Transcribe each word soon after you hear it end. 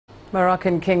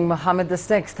Moroccan King Mohammed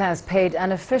VI has paid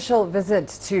an official visit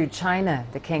to China.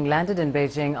 The king landed in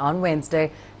Beijing on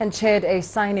Wednesday and chaired a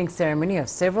signing ceremony of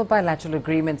several bilateral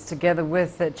agreements together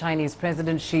with Chinese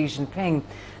President Xi Jinping.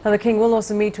 Now, the king will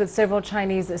also meet with several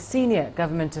Chinese senior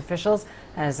government officials,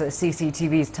 as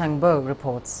CCTV's Tang Bo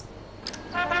reports.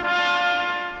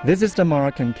 This is the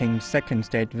Moroccan king's second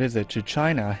state visit to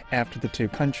China after the two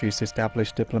countries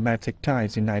established diplomatic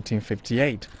ties in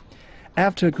 1958.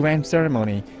 After a grand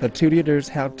ceremony, the two leaders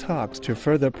held talks to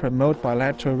further promote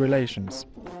bilateral relations.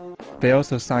 They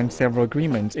also signed several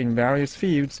agreements in various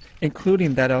fields,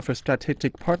 including that of a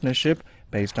strategic partnership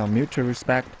based on mutual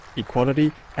respect,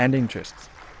 equality, and interests.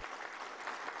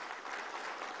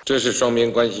 这是双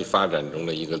边关系发展中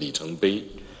的一个里程碑。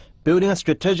 Building a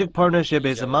strategic partnership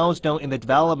is a milestone in the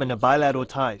development of bilateral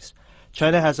ties.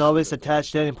 China has always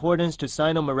attached an importance to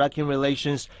Sino-Moroccan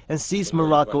relations and sees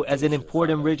Morocco as an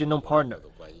important regional partner.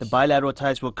 The bilateral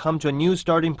ties will come to a new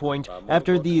starting point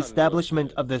after the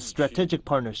establishment of the strategic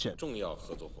partnership.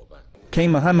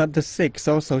 King Mohammed VI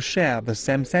also shared the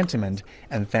same sentiment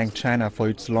and thanked China for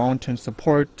its long-term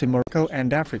support to Morocco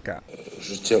and Africa.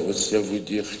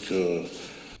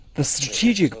 The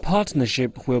strategic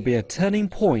partnership will be a turning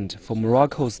point for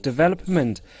Morocco's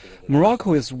development.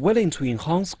 Morocco is willing to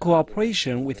enhance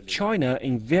cooperation with China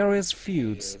in various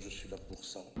fields.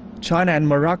 China and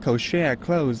Morocco share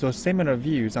close or similar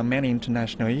views on many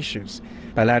international issues.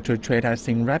 Bilateral trade has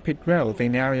seen rapid growth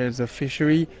in areas of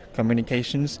fishery,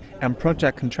 communications, and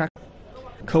project contracting.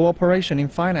 Cooperation in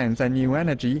finance and new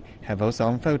energy have also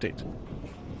unfolded.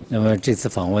 那么这次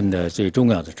访问的最重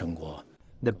要的成果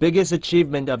The biggest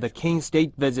achievement of the king's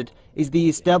state visit is the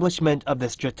establishment of the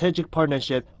strategic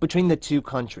partnership between the two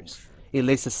countries. It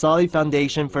lays a solid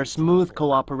foundation for smooth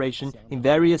cooperation in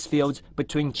various fields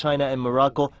between China and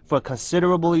Morocco for a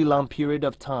considerably long period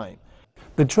of time.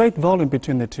 The trade volume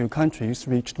between the two countries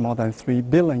reached more than $3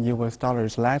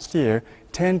 billion last year,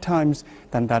 10 times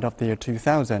than that of the year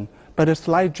 2000, but a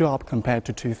slight drop compared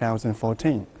to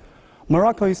 2014.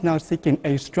 Morocco is now seeking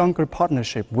a stronger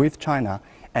partnership with China,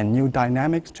 and new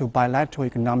dynamics to bilateral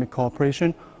economic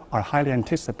cooperation are highly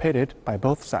anticipated by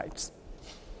both sides.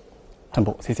 Tang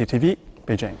Bo, CCTV,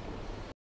 Beijing.